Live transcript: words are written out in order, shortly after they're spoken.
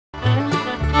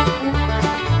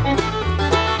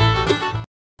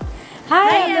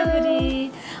High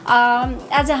everybody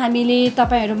आज हामीले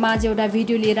तपाईहरु माझ एउटा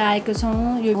भिडियो लिएर आएको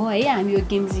छौं यो हो है हामी यो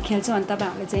गेम चाहिँ खेल्छौं अनि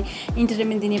तपाईहरुलाई चाहिँ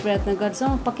इन्टरटेनमेन्ट दिने प्रयत्न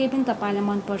गर्छौं पक्कै पनि तपाईलाई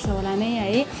मन पर्छ होला नै है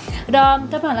र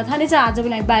तपाईहरुलाई थाहा नै छ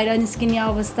आजभोलि हामी बाहिर निस्किने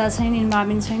अवस्था छैन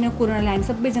इन्भाइरोमेन्ट छैन कोरोनाले हामी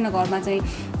सबैजना घरमा चाहिँ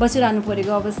बसिरहनु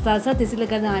परेको अवस्था छ त्यसैले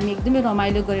गर्दा हामी एकदमै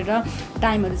रमाइलो गरेर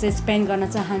टाइमहरु चाहिँ स्पेन्ड गर्न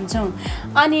चाहन्छौं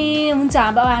अनि हुन्छ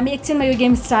अब हामी एकछिनमा यो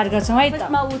गेम स्टार्ट गर्छौं है त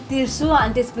म उतिर्छु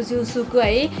अनि त्यसपछि उसुको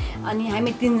है अनि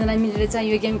हामी तीनजना मिलेर चाहिँ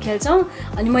यो गेम खेल्छौं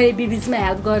अनि मैले बिबिचमा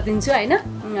हेल्प गर्दिन्छु हैन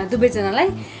दुवै जनालाई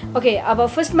ओके अब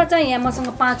फर्स्टमा चाहिँ यहाँ मसँग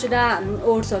 5 वटा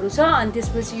ओर्ड्सहरु छ अनि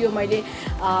त्यसपछि यो मैले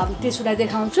त्यसलाई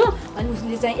देखाउँछु अनि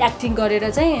उसले चाहिँ एक्टिङ गरेर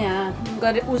चाहिँ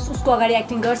उसको अगाडि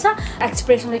एक्टिङ गर्छ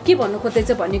एक्सप्रेसनले के भन्नु खोज्दैछ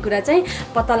भन्ने कुरा चाहिँ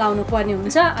पत्ता लगाउनु पर्ने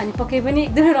हुन्छ अनि पक्कै पनि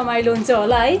एकदमै रमाइलो हुन्छ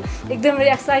होला है एकदमै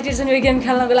एक्साइटेड छु यो गेम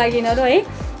खेल्नको लागि यिनीहरु है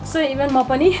सो इभन म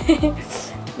पनि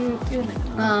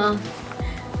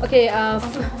okay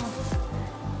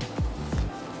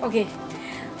okay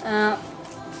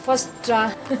first okay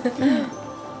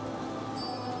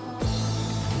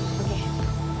okay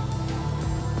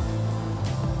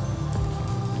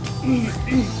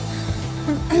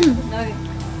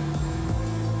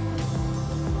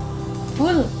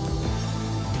full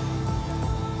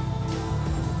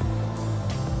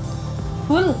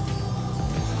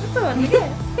कस्तो भन्ने के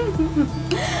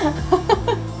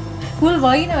फुल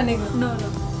भइन भनेको नो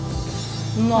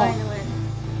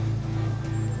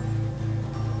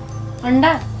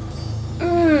अंडा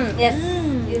yes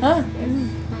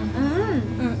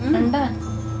अंडा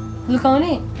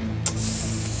लुकाउने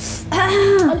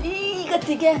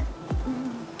अलिकति के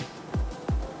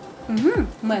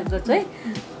म गर्छु है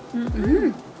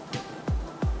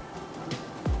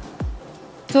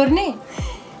चोर्ने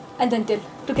and then tell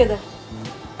together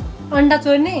अंडा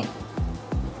चोर्ने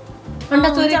अंडा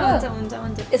चोरेको हुन्छ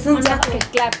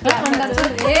क्ल्याप अंडा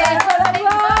चोर्ने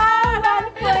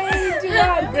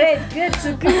great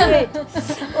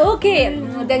okay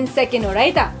then second हो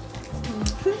right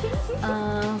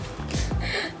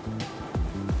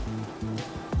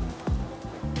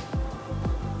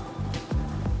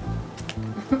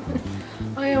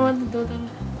I want to do that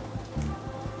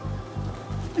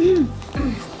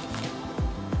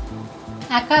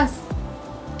Akash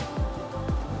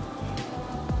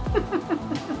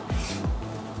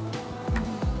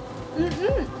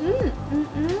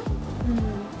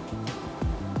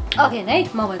okay नै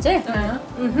म भन्छु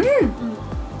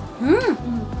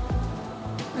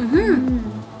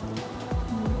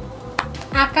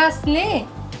आकाशले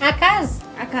आकाश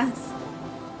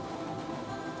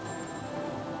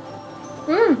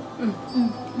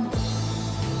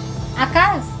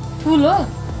आकाश फुल हो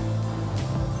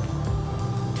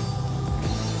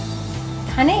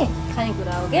खाने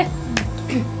कुरा हो के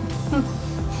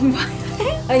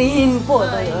अनि इन पो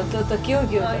त के हो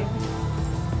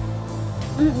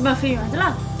Buffy aja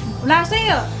lah. Last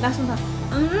ya, langsung tak.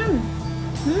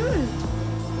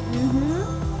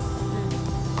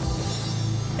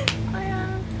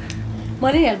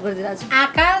 Mana help berdiras?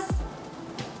 Akas.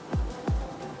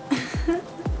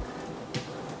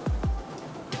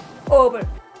 Over.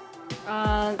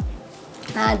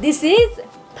 This is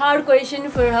third question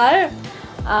for her.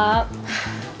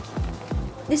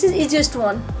 This is easiest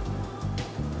one.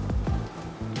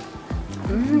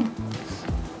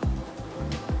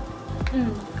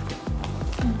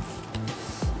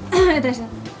 That's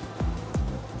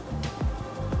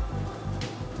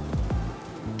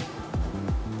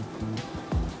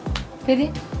Ready?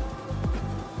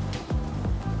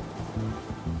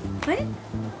 What?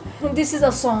 This is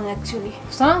a song actually.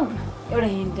 Song? एउटा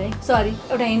hint है. Sorry,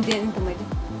 एउटा hint दिएँ नि त मैले.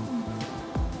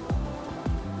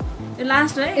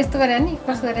 Last है? यस्तो गरे नि?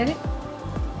 कस्तो गरे नि?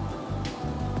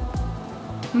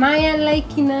 मायालाई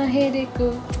किन हेरेको?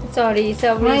 Sorry. Say,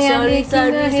 oh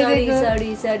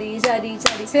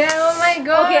my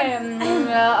god. Okay,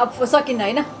 अब सकिन्न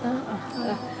हैन?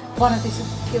 बनाउँदैछु.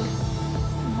 त्यो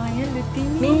मायाले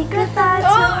तिमी कता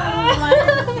छौ?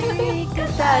 तिमी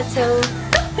कता छौ?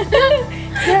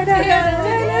 है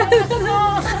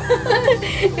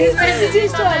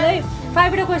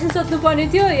 5 वटा क्वेशन सोध्नु पर्ने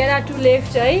थियो. Here are 2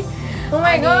 left है. Oh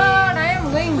my god, I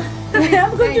am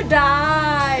going to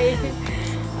die.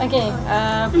 Okay.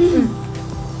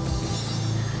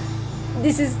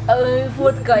 This is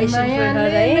fourth question for her,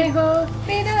 right?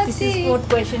 This is fourth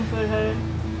question for her.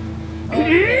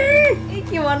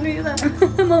 के भन्नु यो त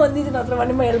म भन्दिन्छु नत्र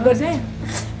भने म हेल्प गर्छु है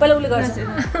पहिला उले गर्छ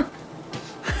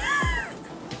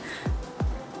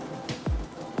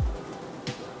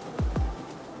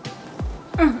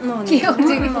के गर्छ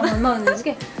कि म भन्दिन्छु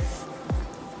के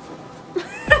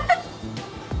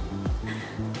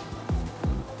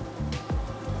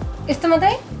यस्तो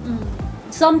मात्रै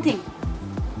something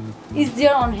is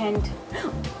there on hand.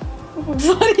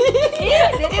 Sorry.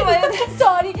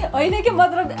 Sorry. होइन कि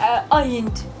मतलब a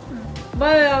hint.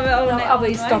 अब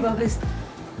stop.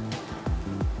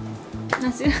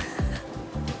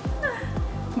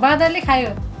 बादलले खायो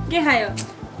के खायो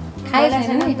खायो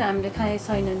छैन नि त हामीले खाए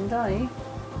छैन नि त है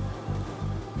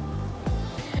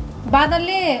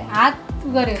बादलले हात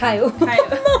गर्यो खायो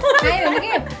खायो भने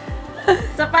के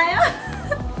चपायो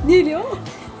निल्यो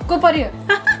को पर्यो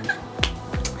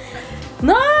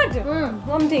not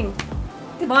something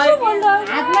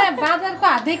हातमा बादलको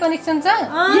हातै कनेक्सन छ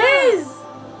yes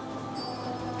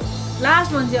लास्ट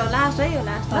भन्छ लास्ट है यो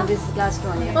last this is last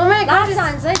one oh my god last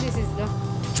answer this is the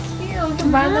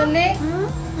बादलले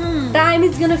time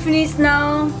is gonna finish now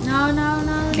no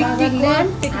tick tick 1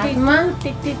 tick tick 2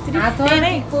 tick tick 3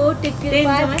 10 4 tick tick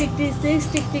 5 tick tick 6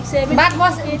 tick tick 7 बात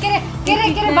बस के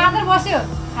रे बादल बस्यो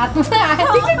हातमा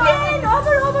tick tick 10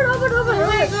 over oh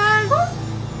my god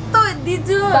त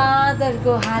दिजु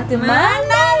बादलको हातमा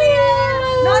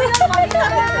नारियल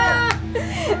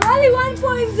only 1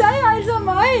 point है अहिलेसम्म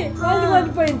है only 1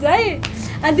 point है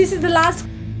and this is the last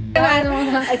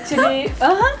actually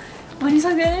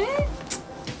भनिसक्यो नि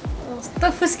त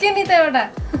फुस्के नि त एउटा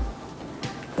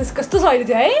कस्तो शैली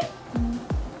थियो है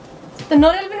त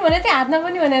नरियल पनि भनेको थिएँ हातमा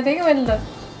पनि भनेको थिएँ कि मैले त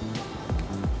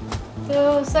त्यो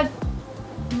सट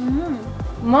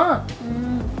म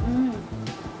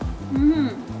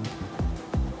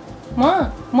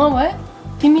भयो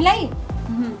तिमीलाई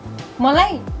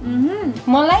मलाई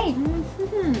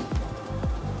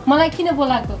मलाई किन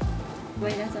बोलाएको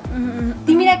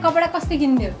तिमीलाई कपडा कसले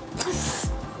किनिदियो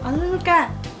हल्का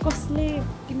कसले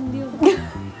किनिदियो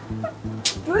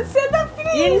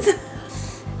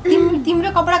तिम्रो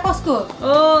कपडा कसको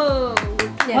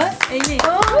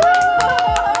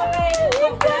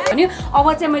भन्यो अब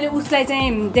चाहिँ मैले उसलाई चाहिँ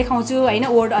देखाउँछु होइन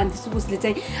वर्ड अनि उसले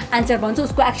चाहिँ आन्सर भन्छ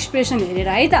उसको एक्सप्रेसन हेरेर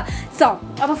है त सो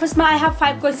अब फर्स्टमा आई हेभ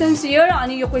 5 क्वेसन्स हियर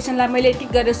अनि यो क्वेसनलाई मैले टिक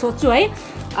गरेर सोध्छु है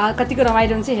कतिको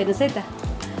रमाइलो हुन्छ हेर्नुहोस् है त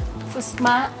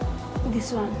फर्स्टमा दिस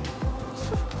वान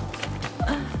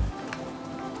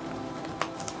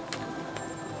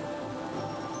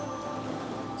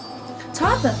छ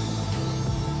त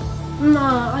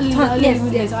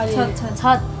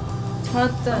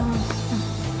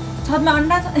छतमा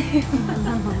अन्डा छ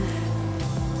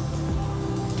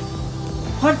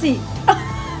फर्सी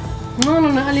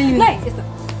अलिअलि यस्तो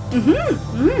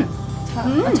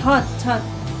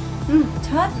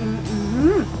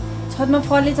छतमा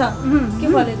फले छ के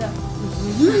फले छ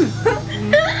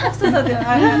कस्तो छ त्यो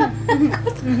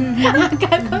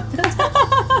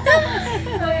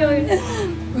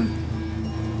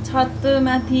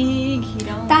छतमाथि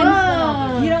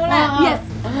घिरौँला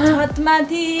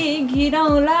छतमाथि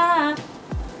घिरौँला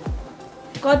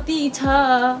कति छ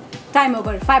टाइम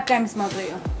ओभर 5 टाइम्स मात्रै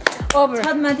हो ओभर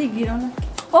छतमाथि घिरौँला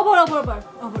ओभर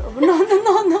नो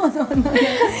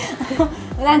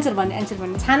आन्सर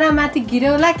भन्ने छानामाथि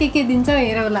घिरौँला के दिन्छौ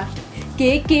हेरौँला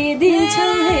के दिन्छौ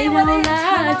हेरौँला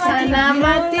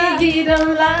छानामाथि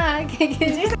घिरौँला के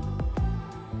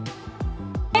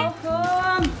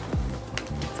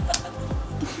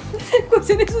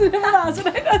क्वेसन सुनेर मलाई हाँसो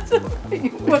आइरहेको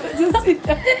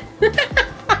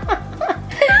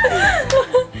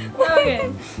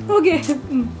ओके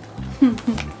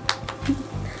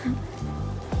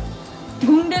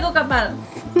घुम्डेको कपाल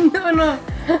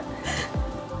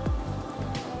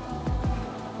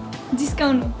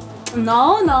जिस्काउनु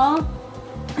न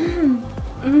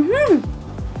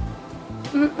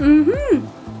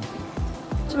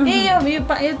ए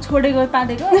यो छोडेको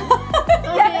पालेको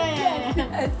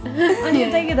अनि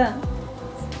यता के त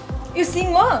यो सिङ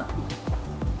हो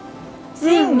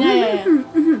सिङ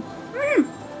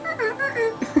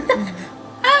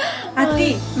हात्ती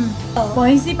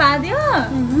भैँसी पाद्यो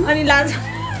अनि लाज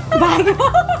भाग्यो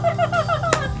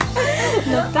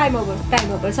टाइम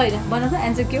ओभर छैन भन त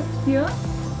एन्सर के हो यो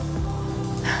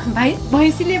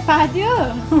भैँसीले पाद्यो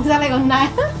मुसालाई घन्ना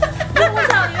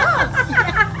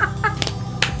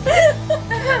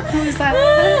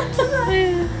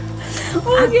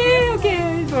ओके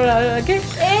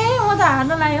ए म त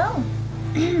हार्न लाग्यो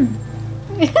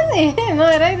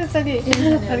नहेराइरहेछ नि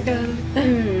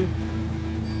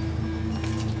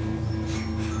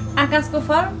आकाशको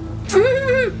फर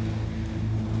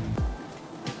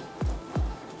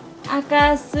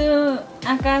आकाश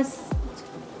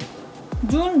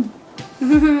जुन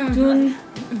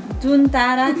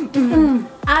तारा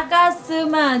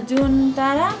आकाशमा जुन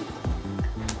तारा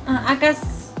आकाश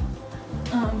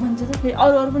भन्छ त फेरि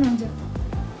अरू पनि हुन्छ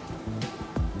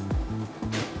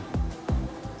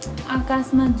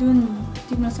आकाशमा जुन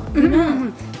टिप्न सक्दैन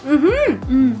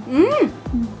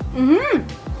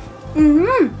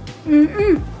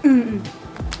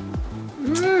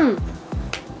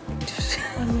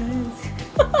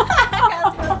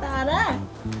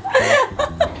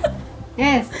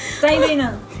यस चाहिँदैन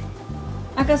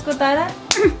आकाशको तारा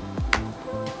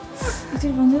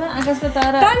एकचोटि भन्छु न आकाशको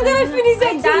तारा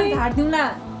ढाँट्दिउँला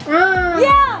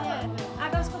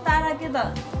आकाशको तारा के त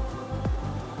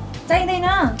चाहिँदैन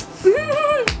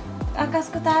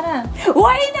आकाशको तारा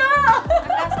होइन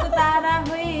आकाशको तारा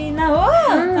होइन हो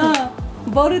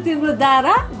बरु तिम्रो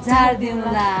दारा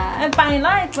झार्दिउँला पाएँ ल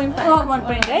 1 पोइन्ट पाएँ 1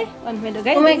 पोइन्ट है 1 पोइन्ट हो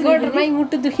ओ माय गॉड माय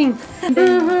मुटु दुखिङ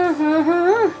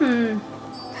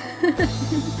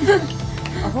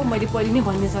अब मैले पहिले नै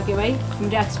भनिसकेँ भाइ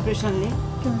मेरो एक्सप्रेसनले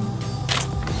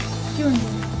के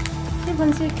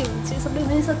हुन्छ के भन्छ सबै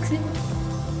भनिसक्छ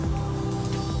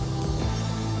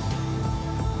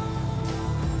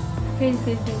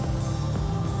फेरि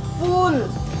फुल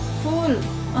फुल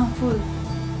फुल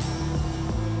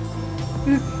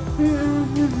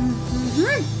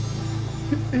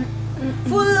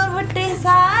फुल बटे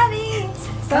सारी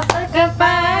सपका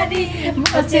पारी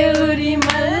बचौरी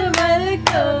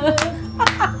मलमलको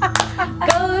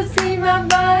कौसीमा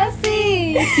बसी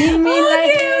तिमीलाई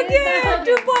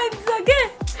 2 points okay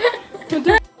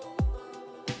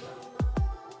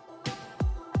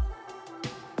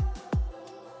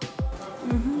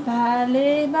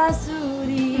भाले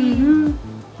बाँसुरी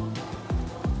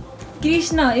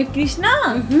कृष्ण यो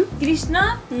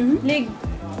कृष्णले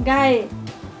गाए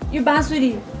यो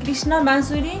बाँसुरी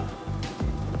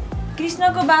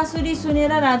कृष्णको बाँसुरी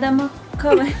सुनेर राधा मक्ख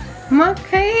भए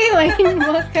मक्खै भइन्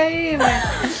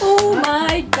oh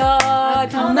my god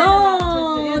no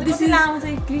this is आउँछ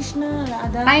Krishna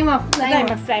Radha time of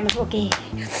okay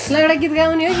ल एउटा गीत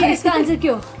गाउने हो कि यसको आन्सर के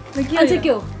हो आन्सर के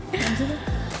हो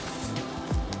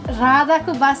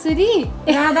राधाको बाँसुरी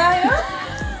राधा हो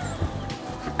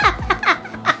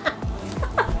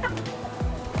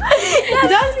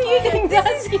just kidding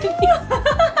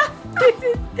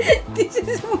this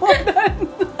is modern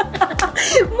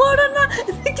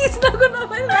कृष्णको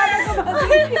नभए राधाको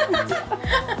बाँसुरी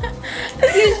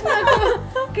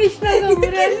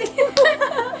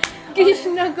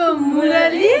कृष्णको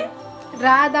मुरली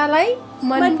राधालाई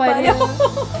मन पर्यो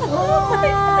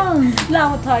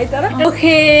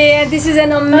okay this is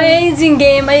an amazing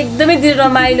game है एकदमै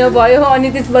रमाइलो भयो अनि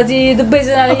त्यसपछि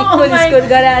दुवैजनाले इक्वल स्कोर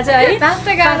गराएको छ है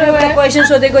क्वेसन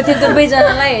सोधेको थियो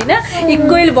दुवैजनालाई होइन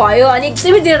इक्वल भयो अनि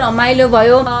एकदमै धेरै रमाइलो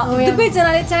भयो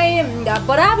दुवैजनाले चाहिँ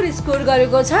बराबर स्कोर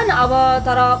गरेको छन् अब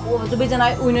तर दुवैजना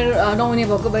विनर नहुने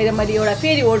भएको भएर मैले एउटा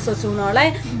फेरि वर्ड सोध्छु उनीहरूलाई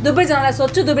दुवैजनालाई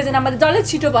सोध्छु दुवैजनामध्ये जसले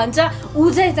छिटो भन्छ ऊ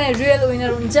चाहिँ रियल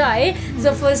विनर हुन्छ है सो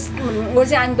फर्स्ट वर्ड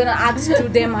चाहिँ आम गोना आस्क टु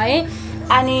देम है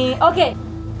अनि ओके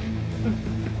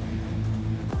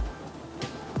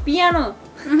पियानो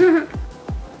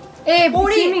ए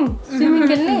स्विमिङ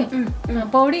खेल्ने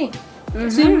पौडी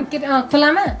स्विमिङ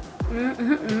खोलामा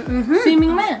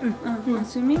स्विमिङमा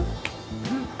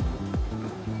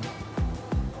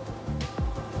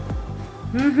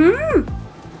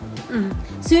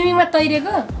स्विमिङमा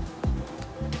तैरेको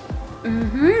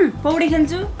पौडी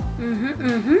खेल्छु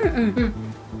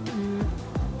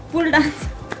पुल डान्स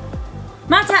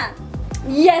माछा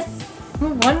यस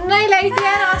भन्नै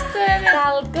लागिदियो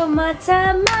कालको माछा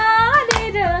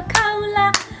मारेर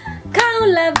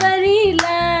खाउला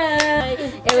बरिला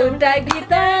एउटा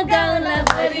गीत गाउला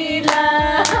बरिला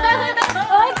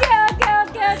ओके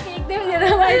एकदमै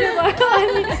रमाइलो भयो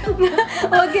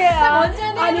ओके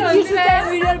अनि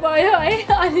विनर भयो है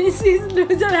अनि सिज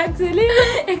लुजर एक्चुअली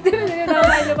एकदमै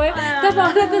रमाइलो भयो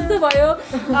तपाईँहरूलाई कस्तो भयो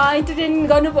इन्टरटेन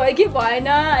गर्नुभयो कि भएन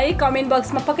है कमेन्ट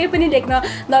बक्समा पक्कै पनि लेख्न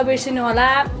नबिर्सिनु होला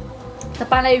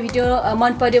तपाईँलाई भिडियो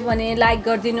मन पर्यो भने लाइक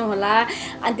गरिदिनु होला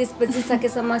अनि त्यसपछि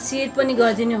सकेसम्म सेयर पनि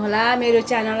गरिदिनु होला मेरो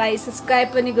च्यानललाई सब्सक्राइब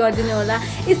पनि गरिदिनु होला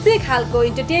यस्तै खालको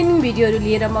इन्टरटेनिङ भिडियोहरू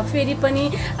लिएर म फेरि पनि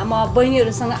म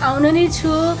बहिनीहरूसँग आउन नै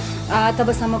छु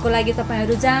तबसम्मको लागि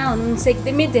तपाईँहरू जहाँ हुनुहुन्छ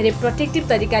एकदमै धेरै प्रोटेक्टिभ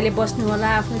तरिकाले बस्नु होला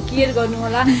आफ्नो केयर गर्नु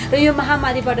होला र यो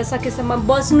महामारीबाट सकेसम्म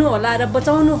बच्नु होला र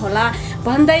बचाउनु होला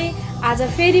भन्दै आज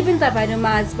फेरि पनि तपाईँहरू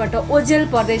माझबाट ओझेल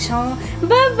पर्दैछौँ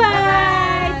बाइ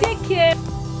बाइ टेक केयर